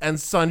rainbows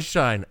and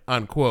sunshine,"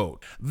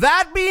 unquote.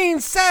 That being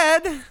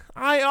said,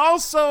 I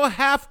also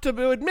have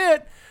to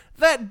admit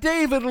that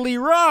David Lee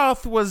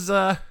Roth was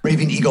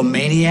raving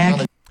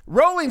egomaniac.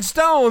 Rolling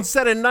Stone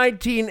said in a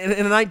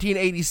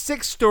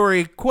 1986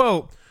 story,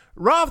 quote,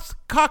 "Roth's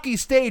cocky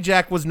stage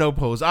act was no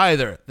pose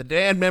either. The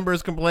band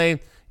members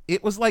complained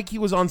it was like he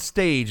was on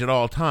stage at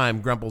all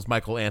time," grumbles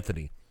Michael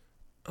Anthony.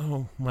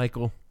 Oh,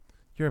 Michael,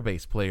 you're a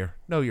bass player.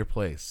 Know your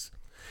place.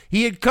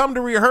 "He had come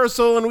to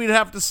rehearsal and we'd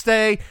have to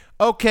stay.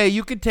 Okay,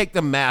 you could take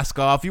the mask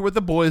off. You were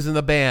the boys in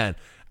the band.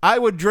 I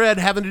would dread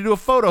having to do a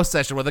photo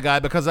session with a guy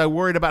because I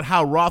worried about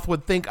how Roth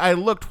would think I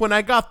looked when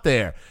I got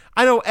there.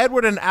 I know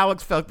Edward and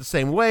Alex felt the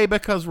same way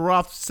because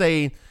Roth's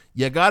saying,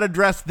 'You gotta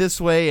dress this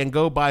way and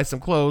go buy some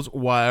clothes.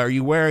 Why are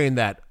you wearing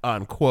that?'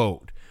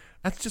 unquote.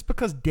 That's just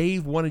because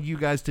Dave wanted you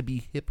guys to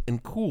be hip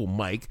and cool,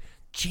 Mike.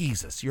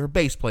 Jesus, you're a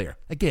bass player.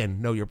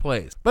 Again, know your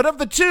place." But of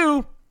the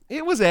two,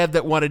 it was Ed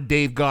that wanted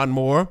Dave gone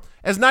more.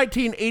 As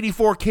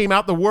 1984 came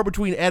out, the war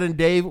between Ed and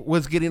Dave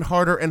was getting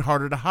harder and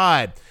harder to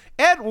hide.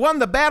 Ed won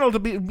the battle to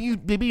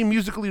be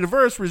musically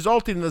diverse,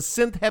 resulting in the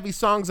synth-heavy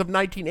songs of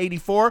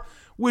 1984,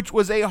 which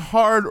was a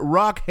hard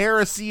rock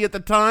heresy at the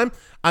time.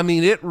 I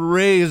mean, it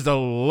raised a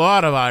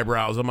lot of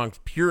eyebrows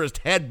amongst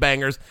purist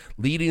headbangers,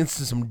 leading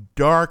to some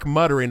dark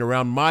muttering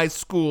around my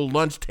school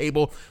lunch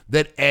table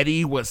that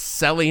Eddie was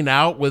selling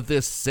out with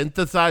this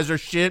synthesizer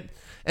shit.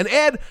 And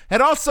Ed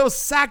had also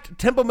sacked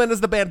Templeman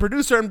as the band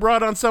producer and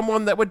brought on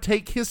someone that would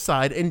take his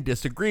side in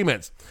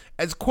disagreements.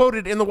 As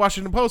quoted in the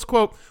Washington Post,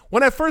 quote,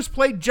 "When I first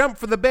played Jump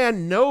for the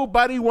band,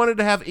 nobody wanted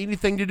to have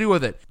anything to do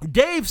with it.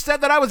 Dave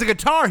said that I was a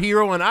guitar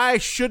hero and I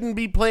shouldn't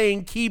be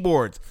playing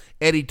keyboards,"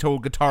 Eddie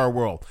told Guitar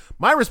World.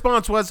 "My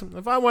response was,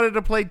 if I wanted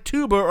to play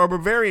tuba or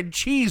Bavarian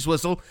cheese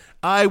whistle,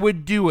 I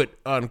would do it,"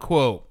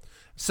 unquote.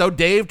 So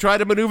Dave tried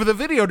to maneuver the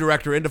video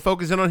director into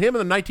focusing on him in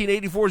the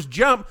 1984's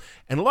Jump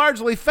and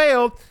largely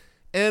failed.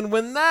 And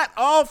when that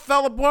all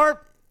fell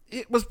apart,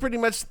 it was pretty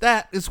much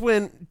that is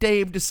when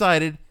Dave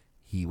decided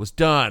he was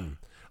done.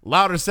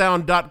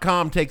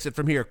 Loudersound.com takes it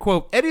from here.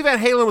 Quote, "Eddie Van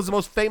Halen was the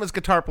most famous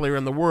guitar player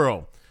in the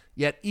world,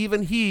 yet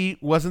even he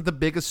wasn't the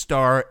biggest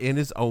star in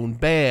his own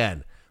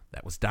band.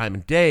 That was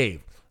Diamond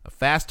Dave, a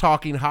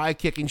fast-talking,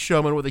 high-kicking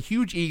showman with a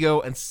huge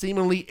ego and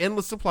seemingly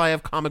endless supply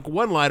of comic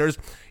one-liners.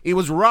 It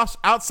was Roth's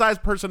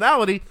outsized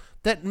personality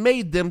that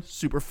made them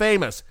super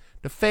famous.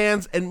 To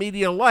fans and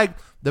media alike,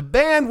 the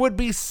band would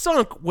be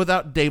sunk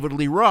without David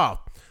Lee Roth.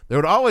 There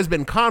had always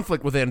been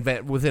conflict within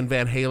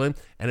Van Halen,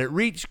 and it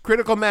reached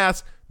critical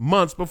mass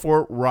months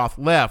before Roth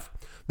left.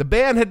 The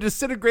band had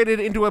disintegrated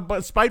into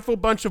a spiteful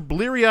bunch of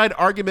bleary-eyed,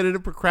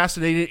 argumentative,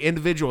 procrastinated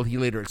individuals," he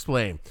later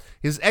explained.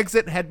 His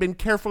exit had been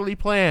carefully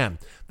planned.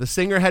 The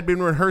singer had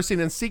been rehearsing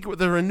in secret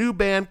with a new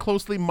band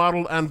closely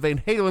modeled on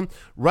Van Halen,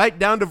 right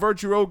down to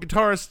virtuoso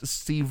guitarist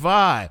Steve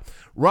Vai.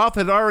 Roth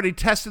had already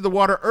tested the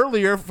water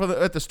earlier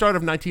at the start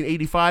of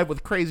 1985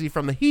 with Crazy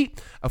from the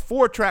Heat, a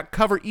 4-track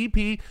cover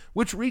EP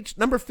which reached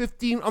number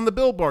 15 on the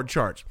Billboard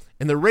charts.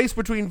 In the race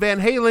between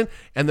Van Halen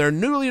and their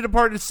newly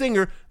departed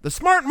singer, the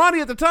smart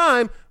money at the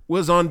time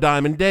was on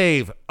Diamond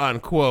Dave,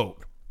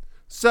 unquote.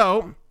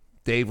 So,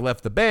 Dave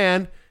left the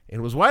band, and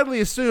it was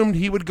widely assumed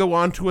he would go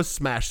on to a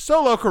smash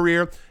solo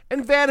career,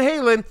 and Van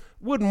Halen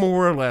would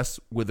more or less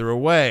wither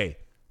away.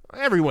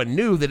 Everyone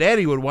knew that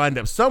Eddie would wind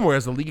up somewhere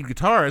as the lead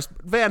guitarist,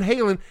 but Van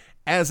Halen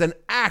as an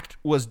act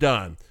was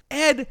done.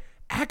 Ed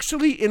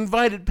actually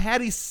invited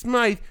Patti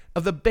Smythe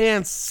of the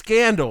band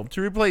Scandal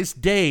to replace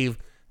Dave,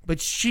 but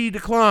she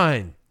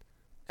declined.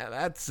 Now,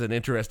 that's an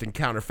interesting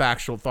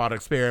counterfactual thought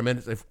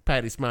experiment. If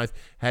Patti Smythe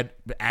had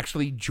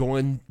actually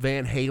joined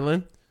Van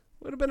Halen,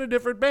 it would have been a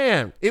different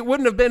band. It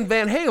wouldn't have been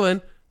Van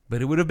Halen,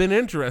 but it would have been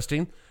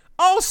interesting.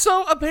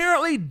 Also,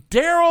 apparently,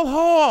 Daryl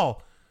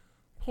Hall.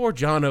 Poor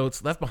John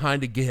Oates, left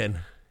behind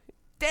again.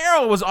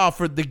 Daryl was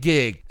offered the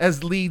gig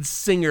as lead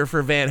singer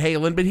for Van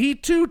Halen, but he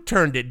too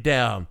turned it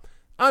down.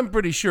 I'm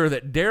pretty sure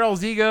that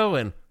Daryl's ego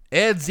and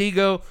Ed's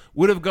ego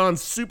would have gone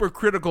super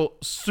critical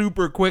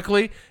super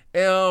quickly,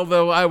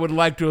 although I would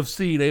like to have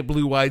seen a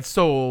Blue-Eyed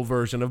Soul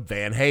version of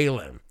Van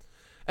Halen.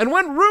 And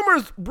when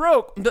rumors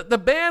broke that the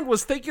band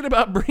was thinking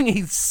about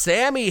bringing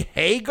Sammy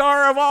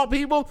Hagar, of all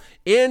people,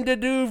 in to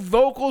do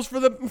vocals for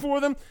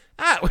them,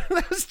 that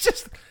was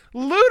just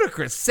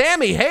ludicrous.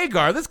 Sammy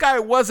Hagar, this guy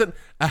wasn't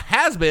a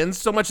has-been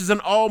so much as an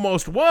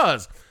almost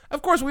was.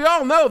 Of course, we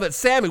all know that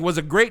Sammy was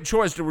a great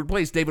choice to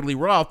replace David Lee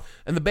Roth,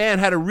 and the band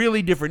had a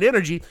really different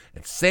energy,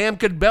 and Sam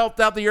could belt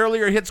out the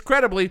earlier hits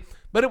credibly,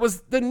 but it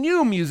was the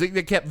new music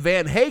that kept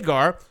Van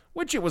Hagar,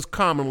 which it was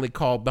commonly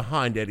called,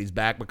 behind Eddie's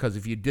back, because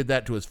if you did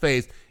that to his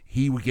face,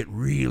 he would get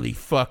really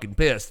fucking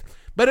pissed.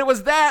 But it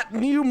was that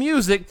new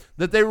music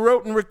that they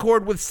wrote and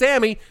recorded with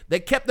Sammy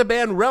that kept the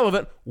band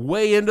relevant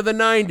way into the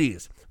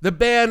 90s. The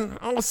band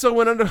also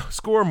went on to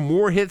score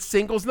more hit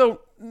singles,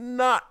 though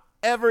not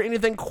ever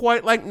anything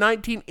quite like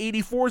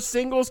 1984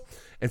 singles,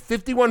 and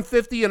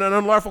 5150 and An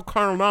Unlawful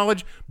Carnal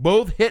Knowledge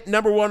both hit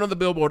number 1 on the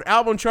Billboard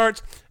album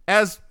charts,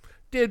 as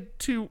did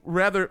two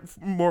rather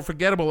more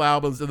forgettable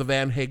albums of the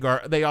Van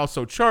Hagar. They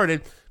also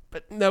charted,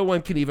 but no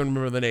one can even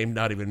remember the name,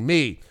 not even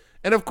me.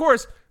 And of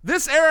course,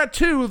 this era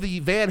too, the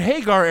Van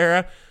Hagar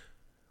era,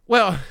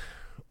 well,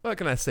 what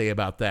can I say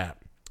about that?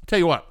 Tell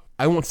you what,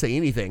 I won't say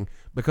anything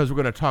because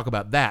we're going to talk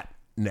about that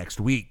next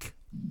week.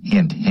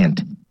 Hint,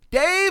 hint.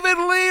 David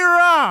Lee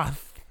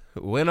Roth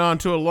went on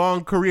to a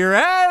long career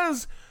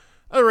as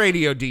a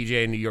radio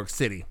DJ in New York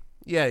City.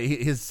 Yeah,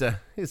 his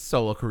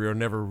solo career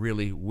never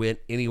really went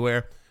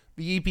anywhere.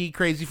 The EP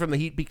Crazy from the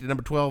Heat peaked at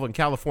number 12 on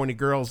California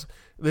Girls.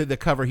 The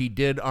cover he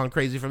did on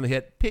Crazy from the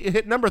Heat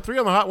hit number 3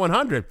 on the Hot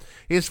 100.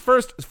 His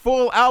first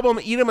full album,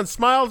 Eat 'Em and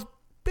Smiles,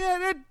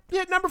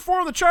 hit number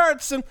 4 on the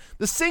charts, and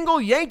the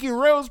single Yankee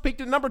Rose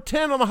peaked at number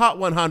 10 on the Hot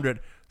 100.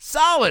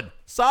 Solid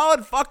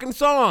fucking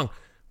song,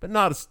 but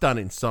not a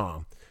stunning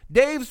song.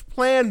 Dave's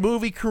planned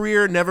movie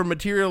career never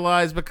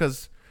materialized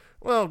because,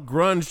 well,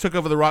 grunge took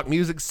over the rock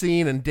music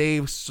scene and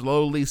Dave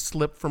slowly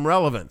slipped from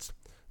relevance.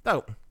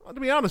 Though, to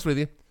be honest with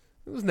you,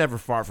 it was never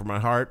far from my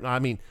heart. I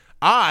mean,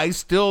 I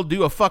still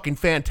do a fucking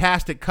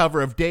fantastic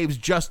cover of Dave's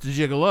Just a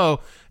Gigolo,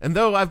 and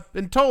though I've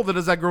been told that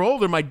as I grow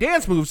older, my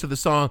dance moves to the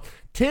song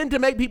tend to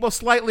make people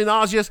slightly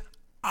nauseous,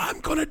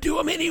 I'm gonna do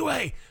them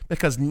anyway,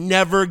 because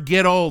never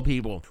get old,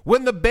 people.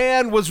 When the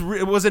band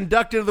was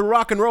inducted to the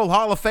Rock and Roll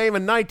Hall of Fame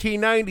in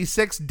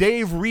 1996,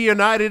 Dave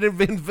reunited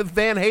with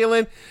Van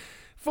Halen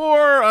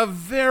for a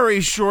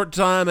very short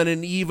time and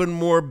an even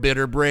more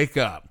bitter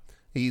breakup.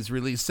 He's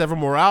released several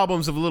more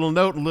albums of little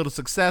note and little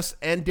success,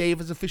 and Dave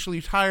is officially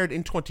retired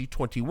in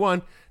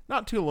 2021,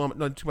 not too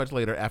much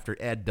later after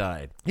Ed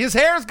died. His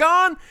hair's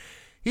gone.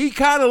 He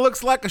kind of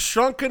looks like a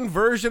shrunken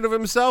version of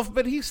himself,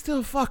 but he's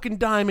still fucking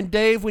Diamond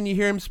Dave when you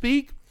hear him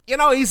speak. You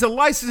know, he's a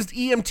licensed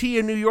EMT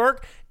in New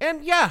York,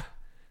 and yeah,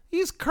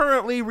 he's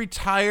currently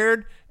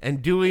retired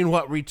and doing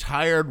what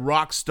retired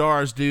rock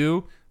stars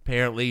do,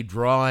 apparently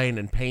drawing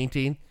and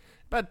painting.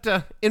 But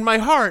in my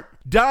heart,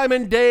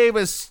 Diamond Dave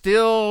is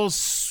still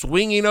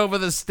swinging over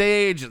the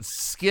stage in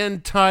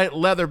skin-tight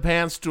leather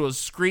pants to a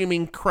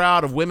screaming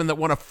crowd of women that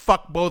want to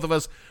fuck both of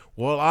us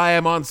while I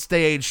am on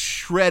stage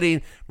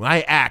shredding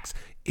my axe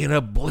in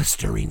a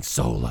blistering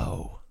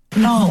solo.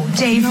 No,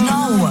 Dave,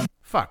 no.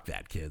 Fuck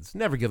that, kids.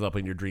 Never give up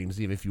on your dreams,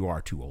 even if you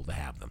are too old to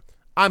have them.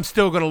 I'm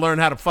still going to learn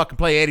how to fucking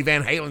play Eddie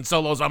Van Halen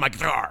solos on my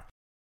guitar.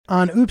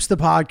 On Oops the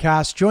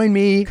Podcast, join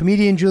me,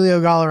 comedian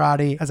Giulio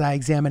Gallerati, as I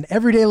examine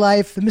everyday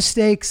life, the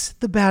mistakes,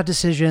 the bad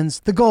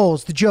decisions, the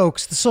goals, the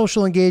jokes, the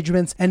social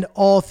engagements, and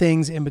all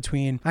things in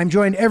between. I'm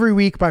joined every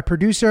week by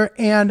producer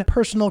and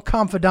personal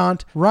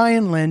confidant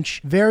Ryan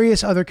Lynch,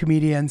 various other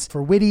comedians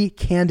for witty,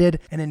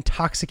 candid, and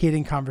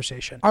intoxicating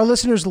conversation. Our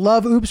listeners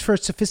love Oops for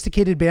its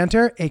sophisticated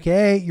banter,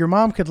 aka your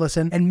mom could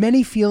listen, and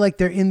many feel like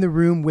they're in the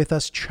room with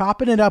us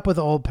chopping it up with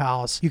old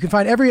pals. You can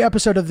find every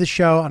episode of the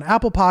show on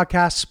Apple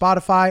Podcasts,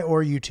 Spotify,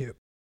 or YouTube.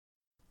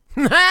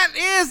 That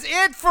is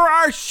it for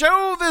our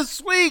show this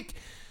week.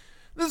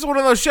 This is one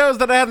of those shows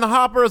that I had in the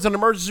hopper as an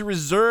emergency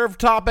reserve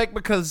topic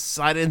because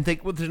I didn't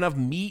think with enough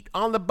meat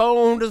on the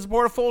bone to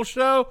support a full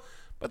show.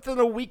 But then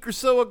a week or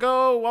so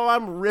ago, while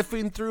I'm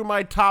riffing through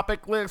my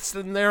topic list,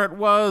 and there it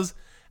was,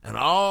 and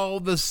all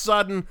of a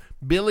sudden,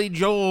 Billy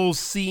Joel's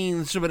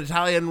scenes from an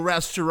Italian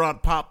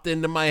restaurant popped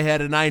into my head,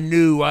 and I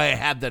knew I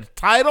had the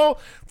title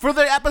for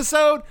the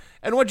episode.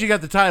 And once you got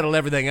the title,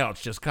 everything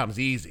else just comes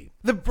easy.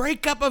 The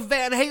breakup of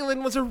Van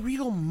Halen was a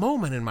real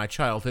moment in my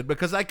childhood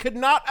because I could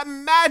not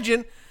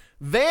imagine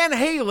Van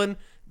Halen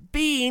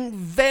being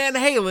Van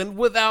Halen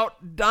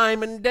without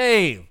Diamond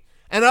Dave.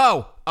 And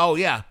oh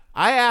yeah,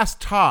 I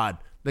asked Todd,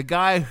 the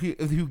guy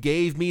who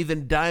gave me the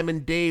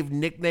Diamond Dave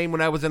nickname when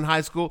I was in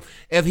high school,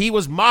 if he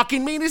was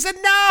mocking me, and he said,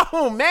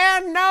 no,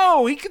 man,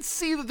 no. He could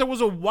see that there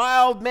was a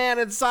wild man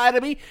inside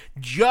of me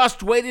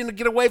just waiting to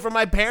get away from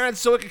my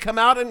parents so it could come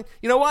out, and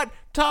you know what?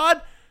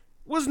 Todd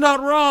was not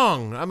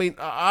wrong. I mean,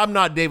 I'm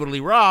not David Lee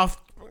Roth.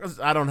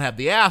 I don't have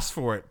the ass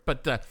for it,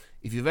 but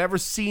if you've ever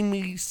seen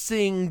me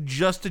sing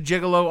Just a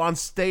Gigolo on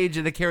stage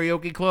at a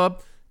karaoke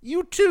club,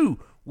 you too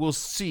will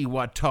see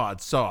what Todd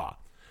saw.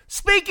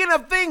 Speaking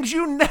of things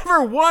you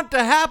never want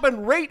to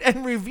happen, rate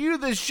and review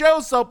this show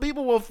so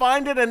people will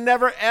find it and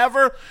never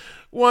ever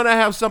want to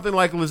have something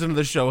like listen to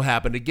the show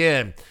happen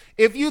again.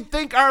 If you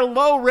think our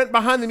low rent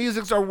behind the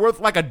musics are worth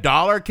like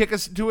 $1, kick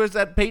us to us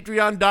at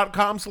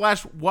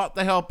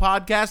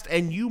patreon.com/whatthehellpodcast,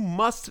 and you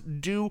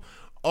must do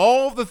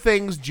all the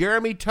things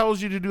Jeremy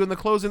tells you to do in the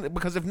closing,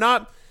 because if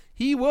not,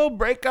 he will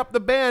break up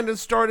the band and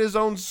start his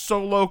own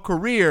solo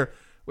career,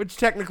 which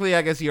technically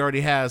I guess he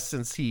already has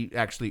since he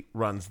actually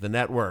runs the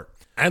network.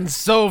 And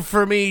so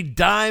for me,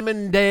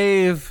 Diamond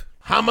Dave,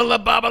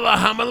 humala babala,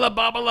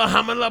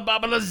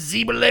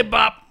 zeebale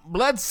bop,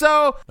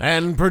 Bledsoe,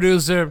 and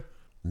producer,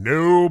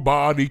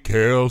 nobody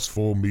cares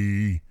for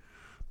me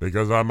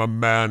because I'm a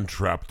man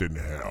trapped in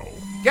hell,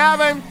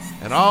 Gavin,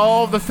 and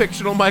all the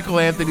fictional Michael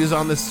Anthonys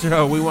on this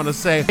show. We want to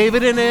say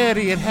David and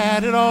Eddie had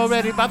had it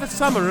already by the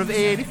summer of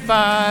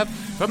 '85.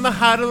 From the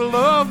height of the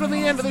love to the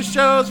end of the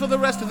shows for the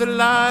rest of their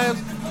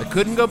lives. They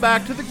couldn't go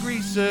back to the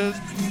Greasers.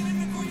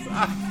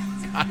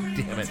 God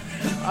damn it.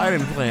 I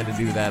didn't plan to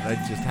do that. It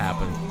just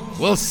happened.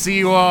 We'll see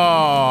you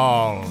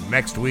all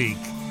next week.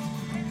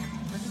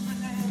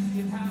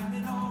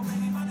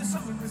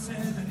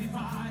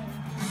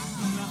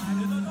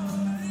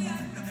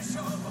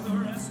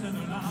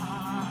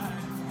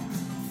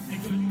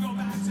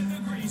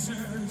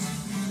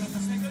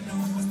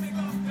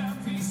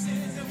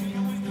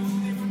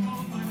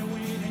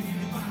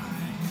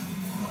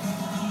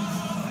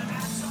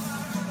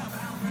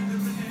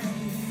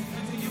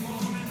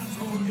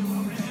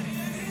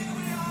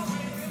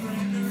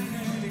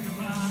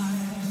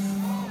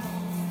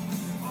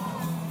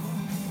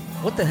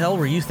 What the Hell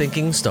Were You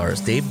Thinking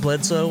stars Dave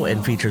Bledsoe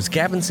and features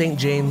Gavin St.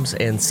 James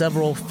and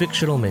several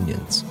fictional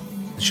minions.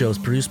 The show is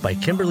produced by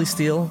Kimberly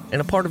Steele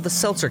and a part of the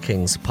Seltzer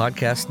Kings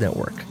podcast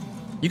network.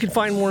 You can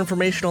find more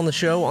information on the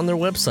show on their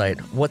website,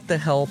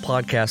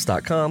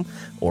 whatthehellpodcast.com,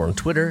 or on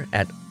Twitter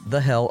at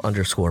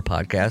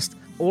 @thehell_podcast,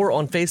 or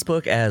on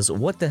Facebook as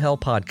What the Hell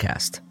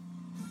Podcast.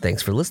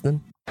 Thanks for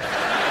listening.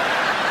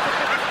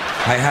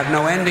 I have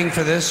no ending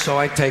for this, so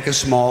I take a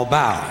small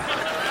bow.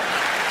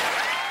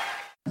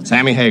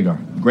 Sammy Hagar,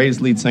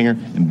 greatest lead singer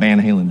in Van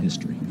Halen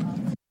history.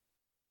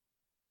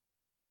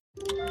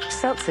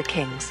 Seltzer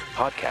Kings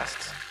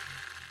Podcasts.